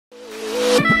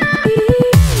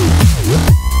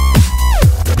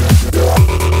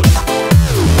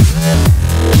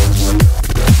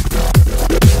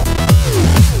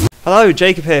Hello,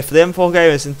 Jacob here for the M4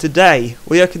 Gamers, and today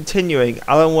we are continuing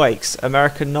Alan Wake's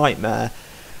American Nightmare.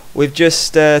 We've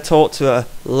just talked to a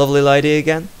lovely lady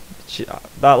again.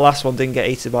 That last one didn't get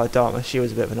eaten by darkness, she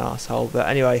was a bit of an arsehole, but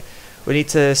anyway, we need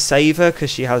to save her because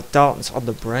she has darkness on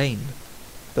the brain.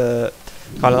 But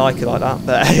kind of like it like that,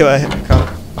 but anyway.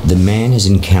 The man has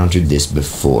encountered this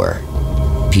before.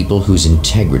 People whose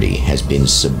integrity has been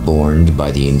suborned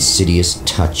by the insidious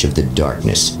touch of the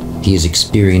darkness. He has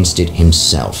experienced it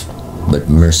himself, but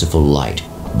merciful light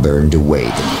burned away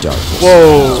the darkness of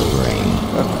his brain.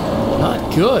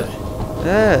 Not good.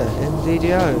 Yeah, indeed,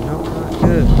 not that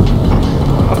good.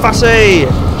 A fatty!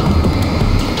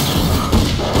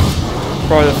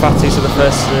 Probably the fatties are the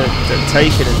first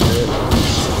taken in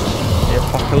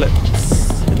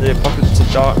the apocalypse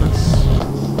of darkness.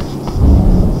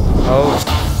 Oh.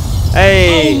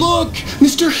 Hey! Oh, look!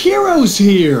 Mr. Hero's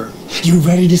here! You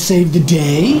ready to save the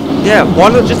day? Yeah, why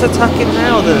not just attack him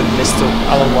now then, Mr.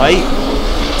 Alan Wake?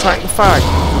 Attack the fag.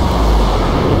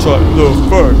 Attack the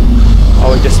fag.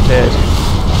 Oh, he disappeared.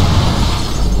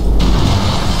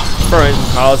 Throwing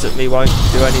cars at me won't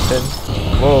do anything.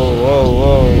 Whoa, whoa,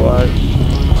 whoa.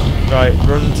 Right,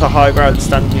 run to high ground,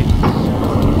 stand you.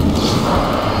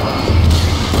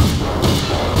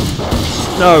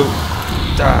 No!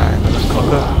 Damn, I got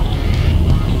them.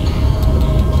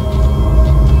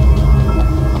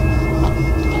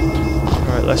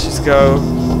 Let's just go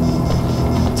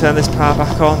turn this power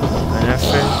back on and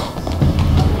everything.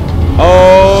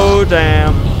 Oh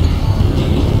damn.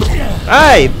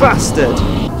 Hey bastard!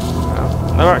 Well,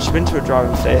 I've never actually been to a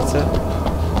driving theatre.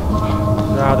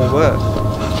 Know how they work.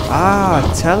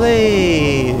 Ah,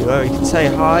 telly! Well, you can say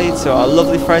hi to our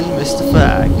lovely friend Mr.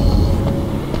 Fag.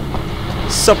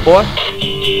 Sup boy? I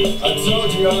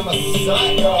told you I'm a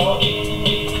psycho.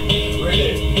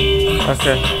 Really?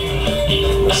 Okay.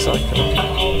 A psycho.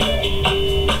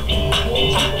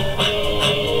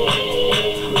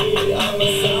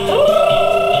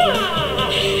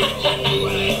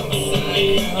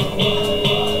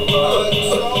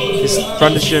 It's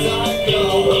rendition.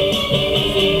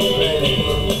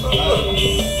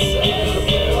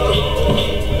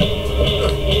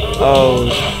 Oh.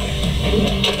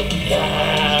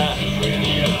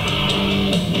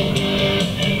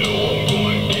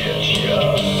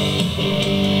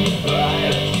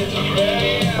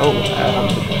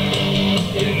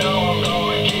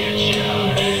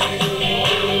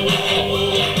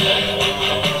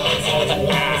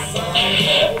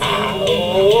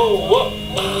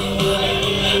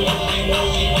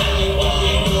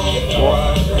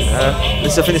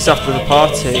 I think it's after the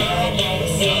party.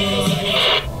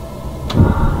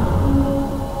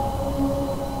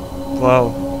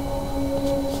 Wow.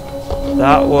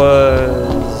 That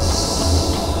was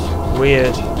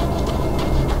weird.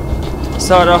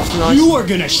 Started off nice. You are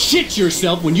gonna shit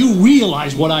yourself when you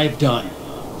realize what I have done.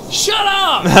 Shut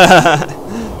up!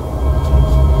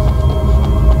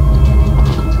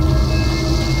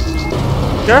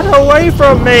 Get away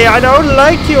from me! I don't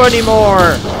like you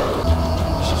anymore!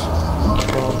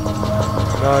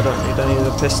 No, I don't need any of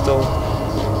the pistol.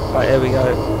 Right, here we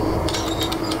go.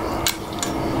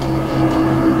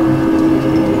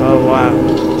 Oh wow,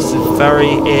 this is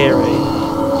very eerie.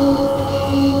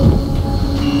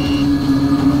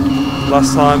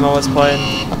 Last time I was playing,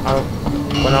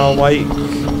 when I was awake,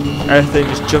 everything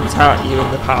just jumped out at you in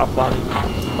the power plant.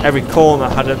 Every corner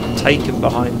had a taken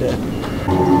behind it.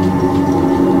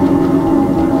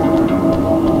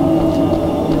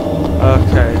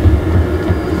 Okay.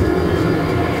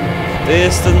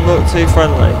 This doesn't look too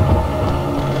friendly.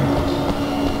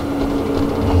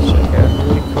 Check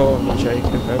every corner,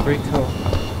 Jacob, every corner.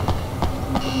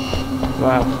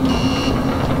 Wow.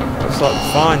 Looks like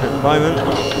fine at the moment.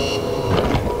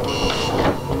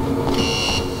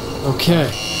 Okay,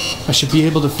 I should be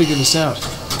able to figure this out.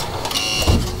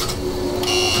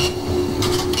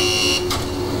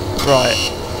 Right.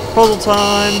 Puzzle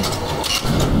time.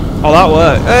 Oh, that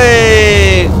worked.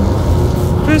 Hey!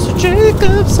 Mr.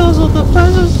 Jacob sells all the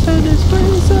puzzles and his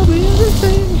brains tell me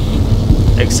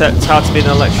everything. Except how to be an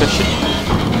electrician.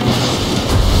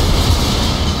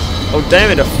 Oh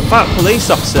damn it, a fat police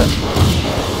officer. A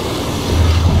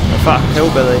fat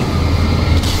hillbilly.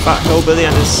 Fat hillbilly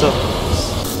and his sons.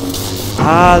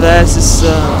 Ah, there's his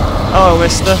son. Hello,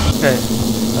 mister. Okay.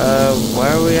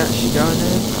 Where are we actually going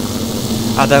here?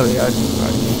 Ah, there we go.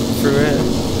 Right, through here.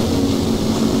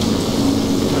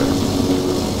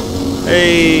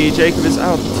 Hey, Jacob is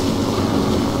out.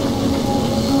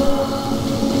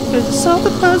 There's a sort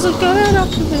of puzzle going up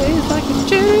to me, it's like a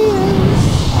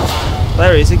genius.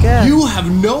 There he is again. You have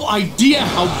no idea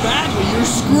how badly you're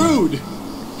screwed.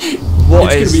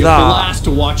 What It's is gonna be a that? blast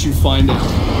to watch you find out.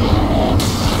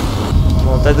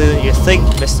 More deadly than you think,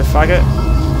 Mr. Faggot.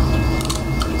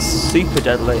 It's super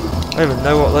deadly. I don't even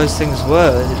know what those things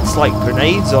were. It's like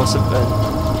grenades or something.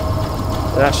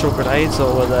 Were they actual grenades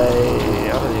or were they...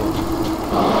 I don't know.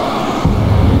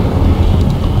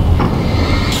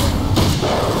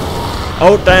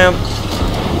 Oh damn!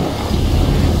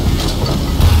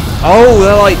 Oh,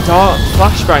 they're like dark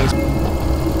flashbangs.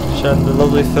 Showing the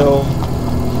lovely film.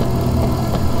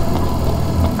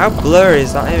 How blurry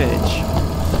is that image?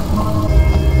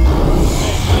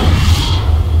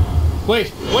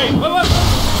 Wait.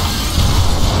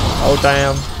 Oh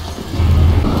damn.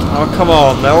 Oh come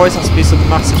on, there always has to be some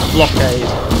massive blockade.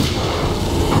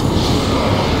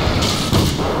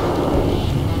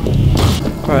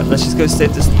 Alright, let's just go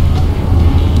save this.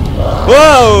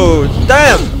 Whoa!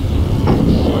 Damn!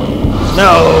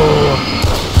 No!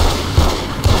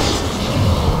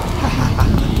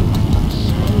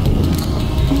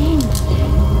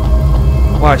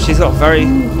 Wow, she's got very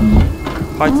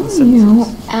heightened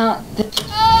senses. Out the.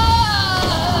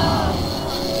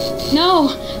 No,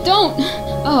 don't.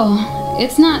 Oh,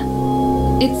 it's not.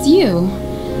 It's you.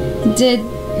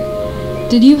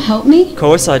 Did you help me? Of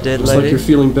course I did, Looks lady. like you're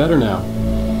feeling better now.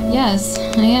 Yes,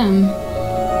 I am.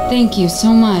 Thank you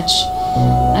so much.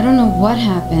 I don't know what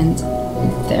happened.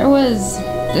 There was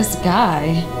this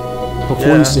guy.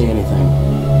 Before you say anything,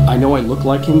 I know I look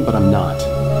like him, but I'm not.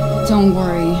 Don't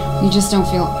worry. You just don't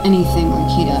feel anything like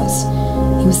he does.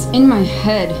 He was in my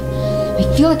head. I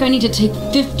feel like I need to take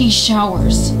 50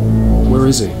 showers. Where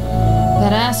is he?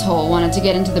 That asshole wanted to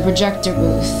get into the projector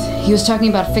booth. He was talking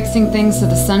about fixing things so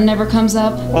the sun never comes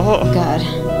up. Oh. God,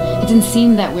 it didn't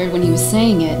seem that weird when he was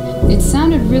saying it. It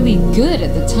sounded really good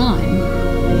at the time.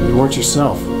 You weren't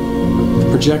yourself. The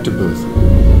projector booth.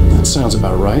 That sounds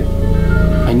about right.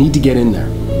 I need to get in there.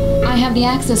 I have the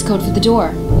access code for the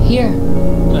door. Here.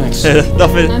 Thanks.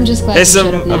 Nothing. I'm just glad Here's you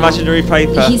some showed up now. imaginary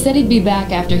paper. He said he'd be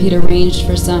back after he'd arranged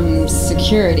for some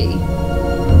security.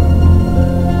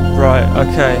 Right,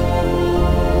 okay.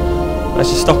 Let's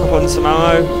just stock up on some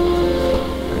ammo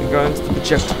and go into the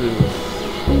projector booth.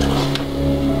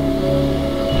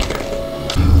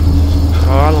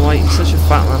 Oh, Alan Wake, you're such a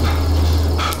fat man.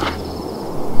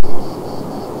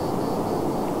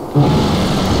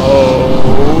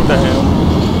 Oh, damn.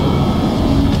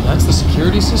 That's the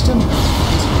security system?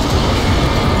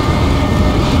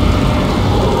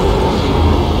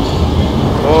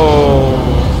 Oh.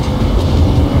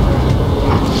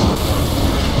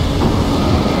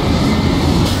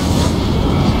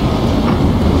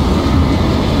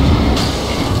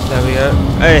 There we go.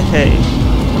 Hey.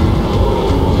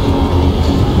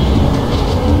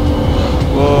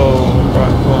 Whoa,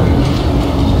 right, come on.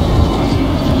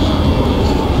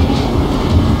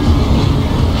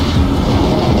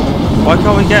 Why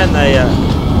can't we get in there yet?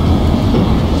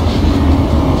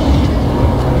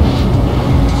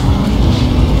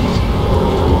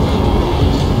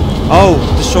 Oh,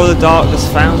 destroy the darkness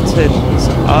fountains.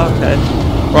 Oh, okay.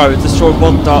 Right, we've destroyed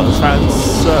one darkness fountain,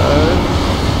 so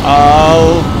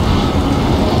I'll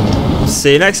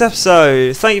see you next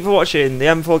episode. Thank you for watching the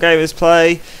M4 Gamers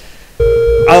play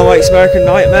Alan Wake's American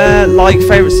Nightmare. Like,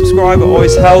 favourite, subscribe, it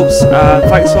always helps.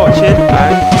 Thanks for watching,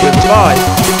 and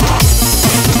goodbye.